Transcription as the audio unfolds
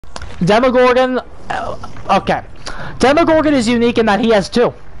Demogorgon, okay. Demogorgon is unique in that he has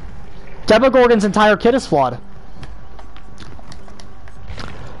two. Demogorgon's entire kit is flawed.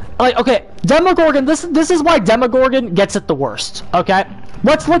 Like, okay, Demogorgon, this is why Demogorgon gets it the worst, okay?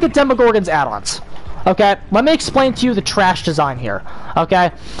 Let's look at Demogorgon's add-ons, okay? Let me explain to you the trash design here,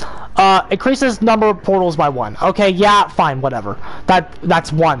 okay? Increases number of portals by 1. Okay, yeah, fine, whatever.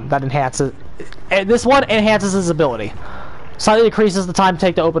 That's 1 that enhances. This one enhances his ability. Slightly decreases the time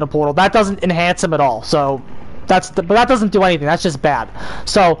take to open a portal. That doesn't enhance him at all, so... but that doesn't do anything, that's just bad.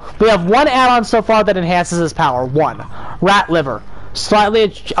 So, we have one add-on so far that enhances his power. 1. Rat Liver. Slightly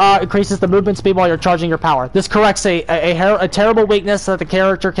increases the movement speed while you're charging your power. This corrects a terrible weakness that the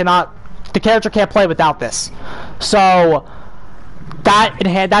character can't play without this. So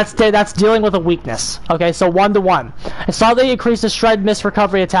that's dealing with a weakness. Okay, so 1 to 1. It slightly increases shred, miss,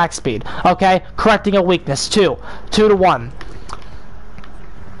 recovery, attack speed. Okay, correcting a weakness. 2 to 1.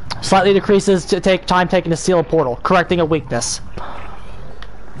 Slightly decreases time taken to seal a portal, correcting a weakness.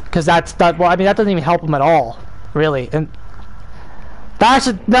 Because that's not a help him at all, really. And that's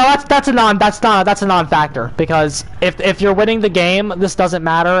a non-factor, because if you're winning the game, this doesn't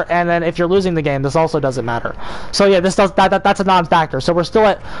matter, and then if you're losing the game, this also doesn't matter. So yeah, that's a non-factor. So we're still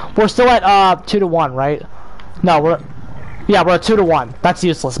at 2 to 1, right? No, we're at 2 to 1. That's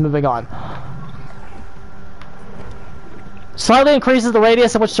useless. Moving on. Slightly increases the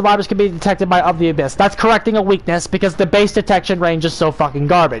radius in which survivors can be detected by of the abyss. That's correcting a weakness because the base detection range is so fucking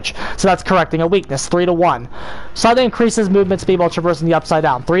garbage. So that's correcting a weakness. 3 to 1. Slightly increases movement speed while traversing the upside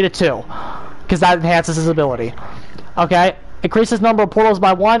down. 3 to 2. Because that enhances his ability. Okay. Increases number of portals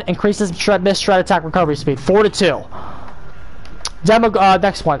by 1. Increases miss, shred, attack, recovery speed. 4 to 2.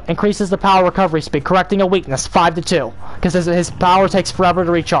 Next one. Increases the power recovery speed, correcting a weakness. 5 to 2. Because his power takes forever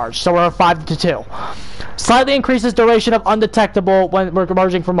to recharge. So we're at 5 to 2. Slightly increases duration of undetectable when we're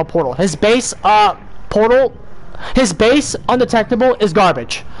emerging from a portal. His base undetectable is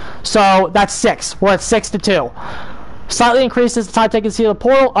garbage. So that's 6. We're at 6 to 2. Slightly increases the time taken to seal the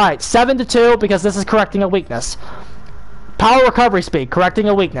portal. Alright, 7 to 2 because this is correcting a weakness. Power recovery speed, correcting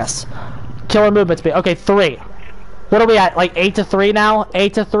a weakness. Killer movement speed. Okay, 3. What are we at? Like 8 to 3 now?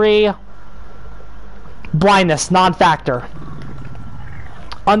 8 to 3. Blindness, non-factor.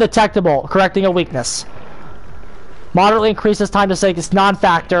 Undetectable, correcting a weakness. Moderately increases time to save. It's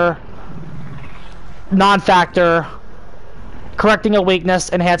non-factor. Non-factor. Correcting a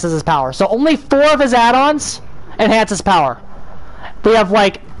weakness, enhances his power. So only 4 of his add-ons enhance his power. We have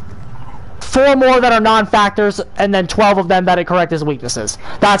like 4 more that are non-factors, and then 12 of them that correct his weaknesses.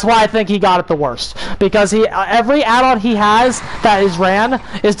 That's why I think he got it the worst. Because every add-on he has that is ran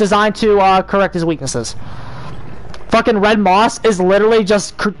is designed to correct his weaknesses. Fucking Red Moss is literally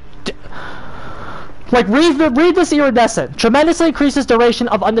just... Like, read this iridescent. Tremendously increases duration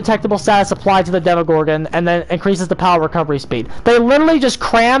of undetectable status applied to the Demogorgon, and then increases the power recovery speed. They literally just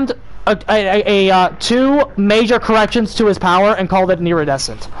crammed 2 major corrections to his power and called it an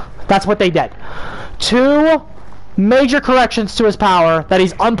iridescent. That's what they did. 2 major corrections to his power that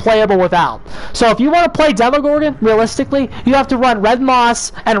he's unplayable without. So if you want to play Demogorgon, realistically, you have to run Red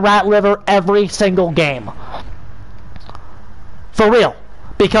Moss and Rat Liver every single game. For real.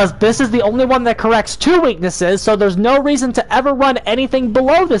 Because this is the only one that corrects 2 weaknesses, so there's no reason to ever run anything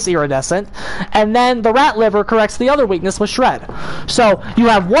below this iridescent, and then the Rat Liver corrects the other weakness with Shred. So you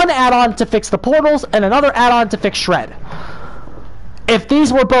have one add-on to fix the portals, and another add-on to fix Shred. If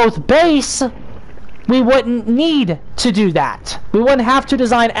these were both base, we wouldn't need to do that. We wouldn't have to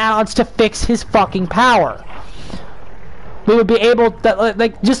design add-ons to fix his fucking power. We would be able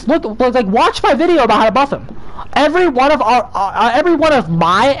to, just watch my video about how to buff him. Every one of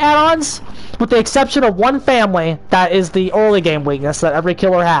my add-ons, with the exception of one family, that is the early game weakness that every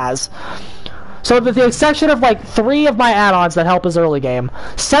killer has. So with the exception of like 3 of my add-ons that help his early game,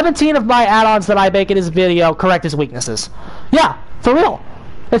 17 of my add-ons that I make in his video correct his weaknesses. Yeah, for real.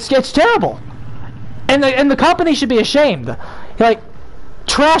 It's terrible. And the company should be ashamed. Like,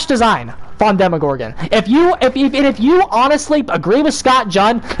 trash design on Demogorgon. If you honestly agree with Scott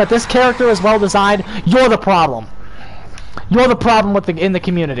Junn that this character is well designed, you're the problem. You're the problem in the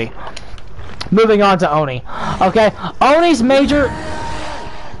community. Moving on to Oni. Okay, Oni's major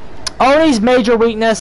weakness